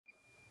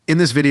In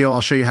this video,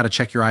 I'll show you how to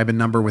check your IBAN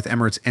number with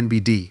Emirates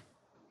NBD.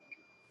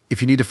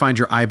 If you need to find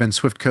your IBAN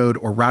SWIFT code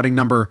or routing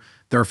number,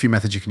 there are a few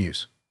methods you can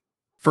use.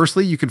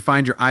 Firstly, you can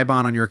find your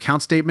IBAN on your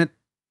account statement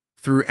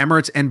through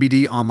Emirates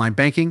NBD online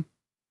banking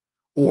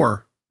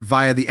or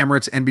via the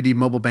Emirates NBD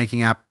mobile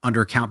banking app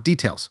under account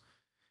details.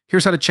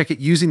 Here's how to check it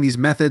using these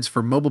methods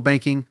for mobile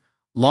banking.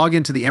 Log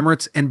into the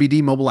Emirates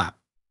NBD mobile app.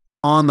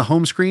 On the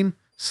home screen,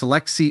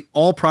 select See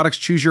All Products,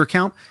 choose your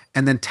account,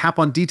 and then tap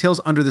on Details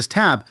under this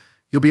tab.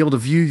 You'll be able to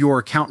view your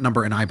account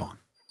number and IBAN.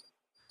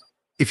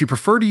 If you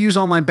prefer to use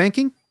online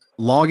banking,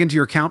 log into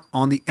your account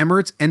on the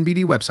Emirates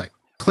NBD website.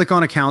 Click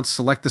on Accounts,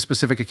 select the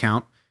specific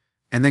account,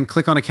 and then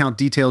click on Account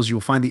Details. You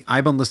will find the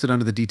IBAN listed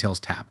under the Details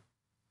tab.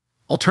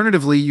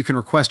 Alternatively, you can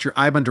request your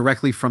IBAN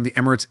directly from the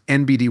Emirates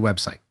NBD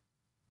website.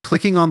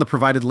 Clicking on the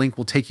provided link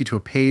will take you to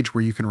a page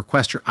where you can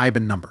request your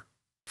IBAN number.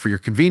 For your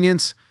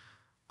convenience,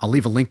 I'll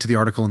leave a link to the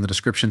article in the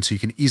description so you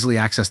can easily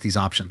access these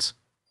options.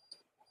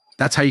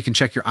 That's how you can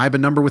check your IBAN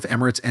number with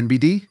Emirates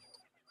NBD.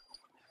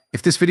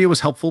 If this video was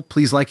helpful,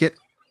 please like it,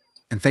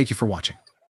 and thank you for watching.